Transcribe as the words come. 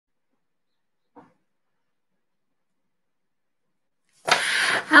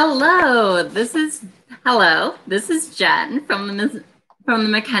Hello, this is Jen from the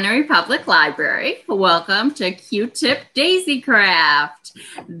McHenry Public Library. Welcome to Q-Tip Daisy Craft.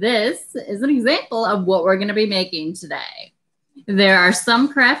 This is an example of what we're going to be making today. There are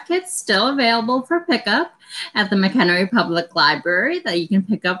some craft kits still available for pickup at the McHenry Public Library that you can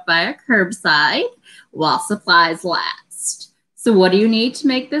pick up via curbside while supplies last. So what do you need to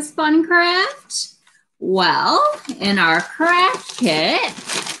make this fun craft? Well, in our craft kit,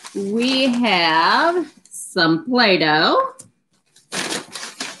 we have some Play-Doh.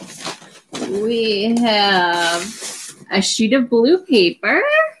 We have a sheet of blue paper.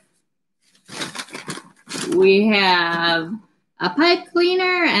 We have a pipe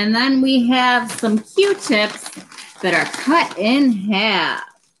cleaner, and then we have some Q-tips that are cut in half.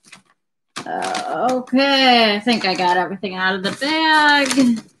 Okay, I think I got everything out of the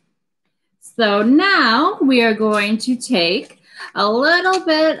bag. So now we are going to take a little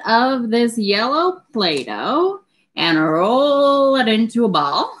bit of this yellow Play-Doh and roll it into a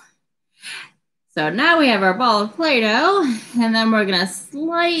ball. So now we have our ball of Play-Doh, and then we're going to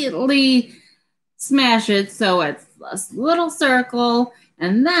slightly smash it so it's a little circle.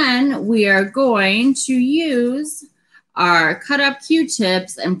 And then we are going to use our cut up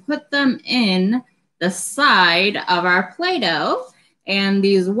Q-tips and put them in the side of our Play-Doh. And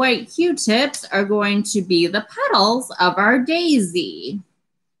these white Q-tips are going to be the petals of our daisy.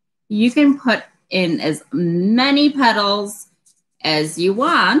 You can put in as many petals as you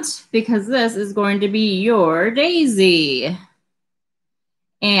want because this is going to be your daisy.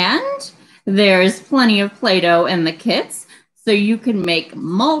 And there's plenty of Play-Doh in the kits, so you can make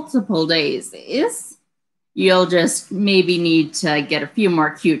multiple daisies. You'll just maybe need to get a few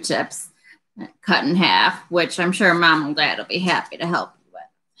more Q-tips cut in half, which I'm sure Mom and Dad will be happy to help you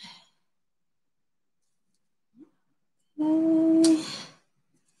with.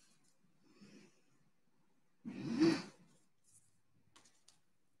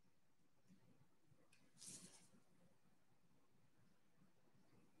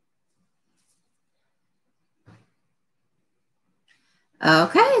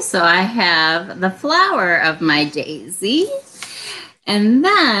 Okay, so I have the flower of my daisy, and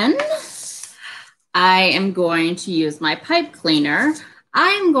then I am going to use my pipe cleaner.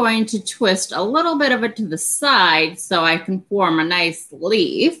 I'm going to twist a little bit of it to the side so I can form a nice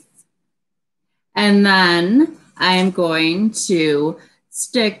leaf. And then I'm going to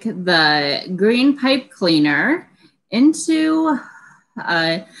stick the green pipe cleaner into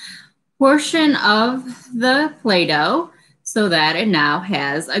a portion of the Play-Doh so that it now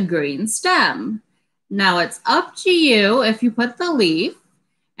has a green stem. Now it's up to you if you put the leaf.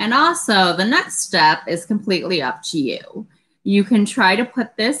 And also the next step is completely up to you. You can try to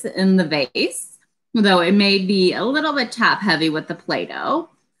put this in the vase, though it may be a little bit top heavy with the Play-Doh.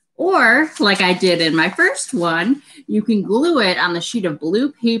 Or like I did in my first one, you can glue it on the sheet of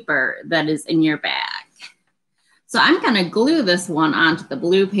blue paper that is in your bag. So I'm going to glue this one onto the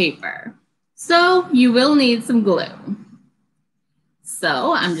blue paper. So you will need some glue.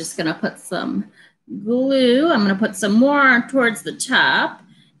 So I'm just going to put some glue. I'm going to put some more towards the top.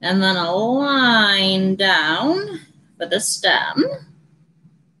 And then a line down for the stem.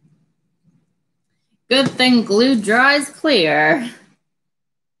 Good thing glue dries clear.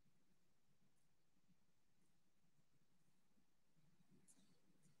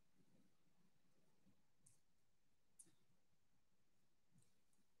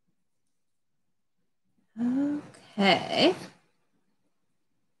 Okay.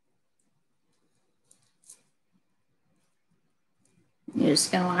 You're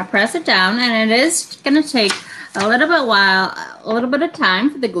just going to want to press it down, and it is going to take a little bit of time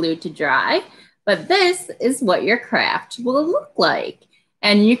for the glue to dry, but this is what your craft will look like.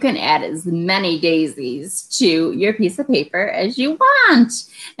 And you can add as many daisies to your piece of paper as you want.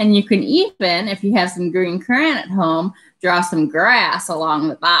 And you can even, if you have some green crayon at home, draw some grass along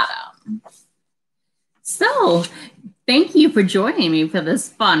the bottom. So, thank you for joining me for this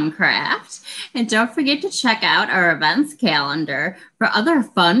fun craft. And don't forget to check out our events calendar for other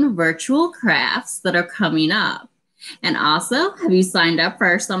fun virtual crafts that are coming up. And also, have you signed up for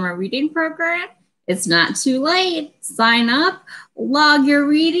our summer reading program? It's not too late. Sign up, log your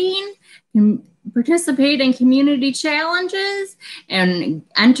reading, participate in community challenges, and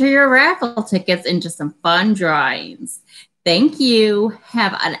enter your raffle tickets into some fun drawings. Thank you.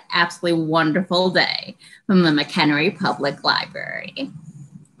 Have an absolutely wonderful day from the McHenry Public Library.